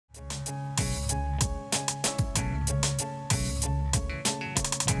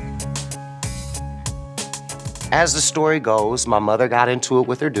As the story goes, my mother got into it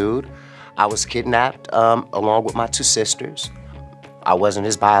with her dude. I was kidnapped along with my two sisters. I wasn't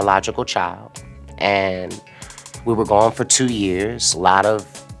his biological child. And we were gone for 2 years. A lot of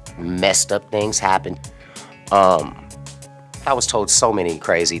messed up things happened. I was told so many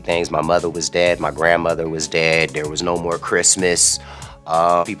crazy things. My mother was dead, my grandmother was dead, there was no more Christmas.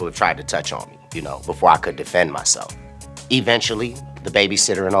 People have tried to touch on me, you know, before I could defend myself. Eventually, the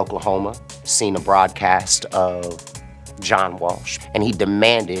babysitter in Oklahoma seen a broadcast of John Walsh, and he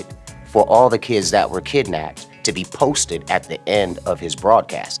demanded for all the kids that were kidnapped to be posted at the end of his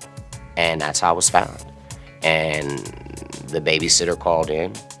broadcast. And that's how I was found. And the babysitter called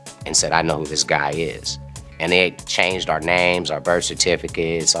in and said, I know who this guy is. And they changed our names, our birth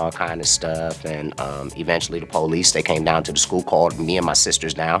certificates, all kind of stuff. And eventually the police, they came down to the school, called me and my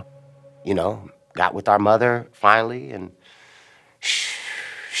sisters down, you know, got with our mother finally. And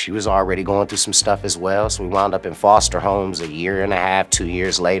she was already going through some stuff as well. So we wound up in foster homes 1.5 years, 2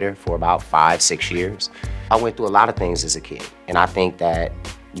 years later for about 5, 6 years. I went through a lot of things as a kid. And I think that,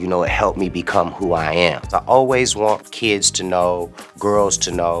 you know, it helped me become who I am. I always want kids to know, girls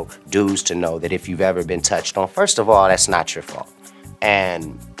to know, dudes to know that if you've ever been touched on, first of all, that's not your fault.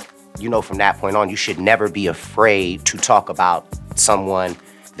 And, you know, from that point on, you should never be afraid to talk about someone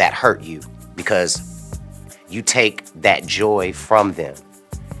that hurt you, because you take that joy from them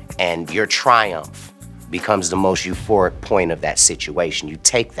and your triumph becomes the most euphoric point of that situation. You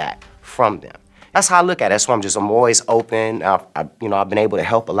take that from them. That's how I look at it. That's why I'm always open. I've been able to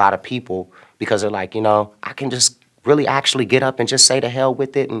help a lot of people because they're like, you know, I can just really actually get up and just say to hell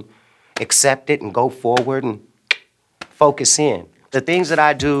with it and accept it and go forward and focus in. The things that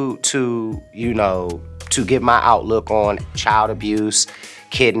I do to, you know, to give my outlook on child abuse,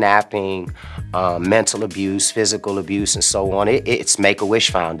 kidnapping, mental abuse, physical abuse, and so on. It's Make-A-Wish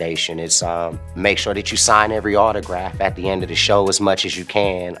Foundation. It's make sure that you sign every autograph at the end of the show as much as you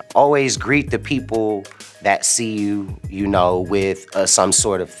can. Always greet the people that see you, you know, with some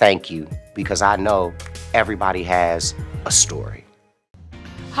sort of thank you, because I know everybody has a story.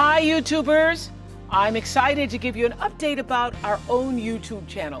 Hi, YouTubers. I'm excited to give you an update about our own YouTube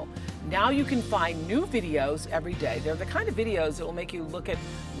channel. Now you can find new videos every day. They're the kind of videos that will make you look at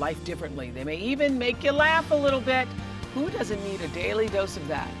life differently. They may even make you laugh a little bit. Who doesn't need a daily dose of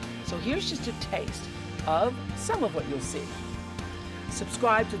that? So here's just a taste of some of what you'll see.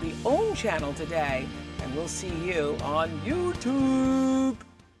 Subscribe to the OWN channel today, and we'll see you on YouTube.